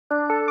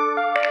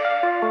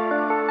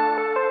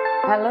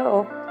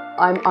Hello,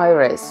 I'm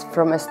Iris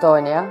from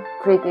Estonia.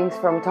 Greetings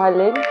from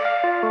Tallinn.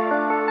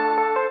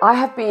 I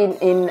have been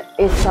in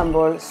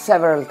Istanbul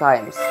several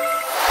times.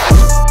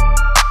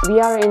 We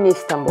are in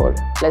Istanbul.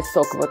 Let's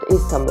talk about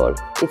Istanbul.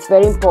 It's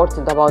very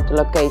important about the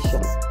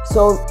location.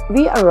 So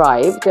we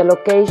arrived, the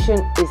location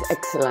is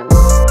excellent.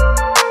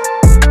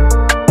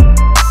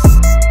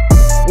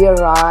 We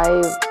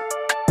arrived,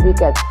 we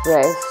get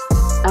rest,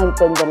 and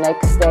then the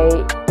next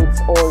day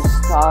it's all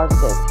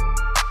started.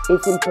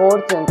 It's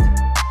important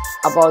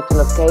about the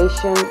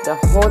location. The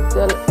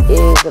hotel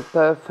is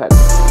perfect.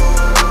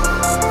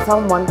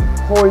 Someone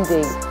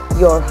holding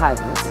your hand,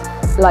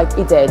 like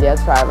Idelia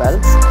Travel.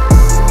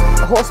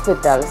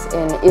 Hospitals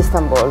in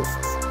Istanbul.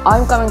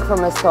 I'm coming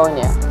from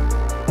Estonia.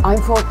 I'm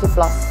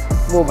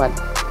 40+ woman.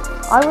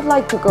 I would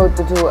like to go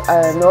to do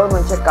a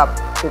normal checkup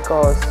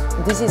because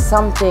this is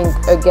something,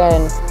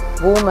 again,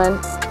 women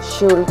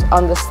should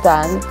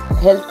understand.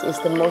 Health is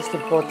the most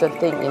important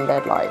thing in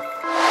their life.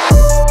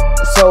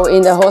 So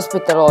in the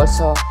hospital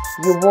also,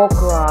 you walk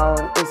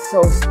around, it's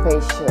so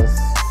spacious.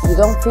 You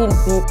don't feel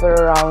people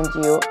around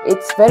you.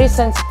 It's very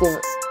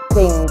sensitive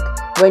thing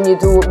when you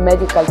do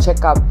medical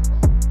checkup.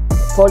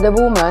 For the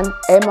woman,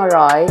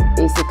 MRI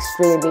is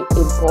extremely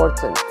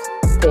important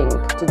thing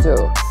to do.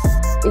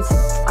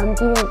 I'm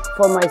giving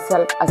for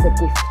myself as a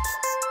gift.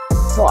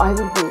 So I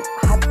will be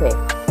happy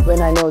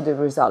when I know the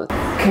result.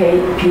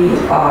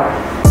 KPR.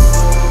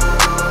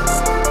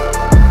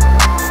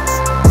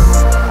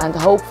 And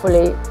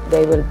hopefully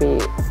they will be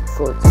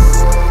good.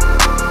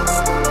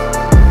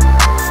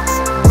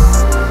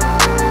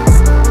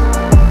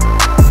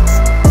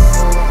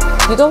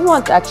 You don't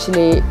want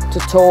actually to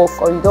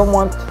talk, or you don't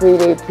want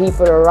really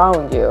people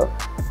around you.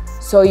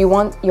 So you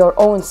want your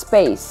own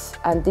space,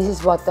 and this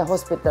is what the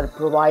hospital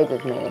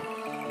provided me.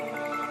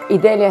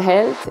 Idelia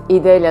Health,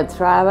 Idelia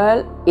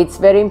Travel, it's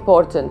very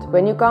important.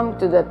 When you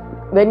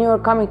are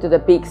coming to the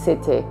big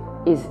city,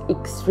 it's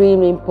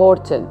extremely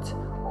important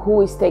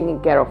who is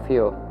taking care of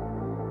you.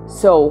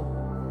 So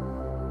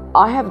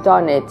I have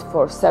done it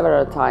for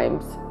several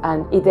times,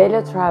 and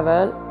Idelia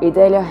Travel,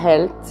 Idelia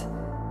Health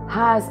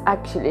has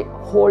actually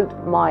held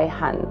my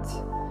hand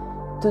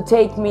to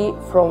take me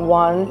from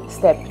one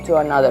step to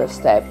another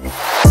step.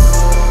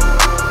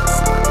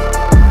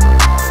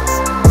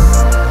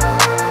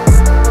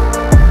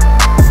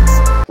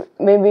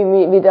 Maybe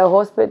with the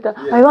hospital.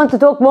 Yeah. I want to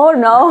talk more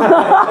now.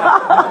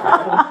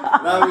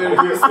 Now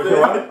we're used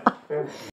to it.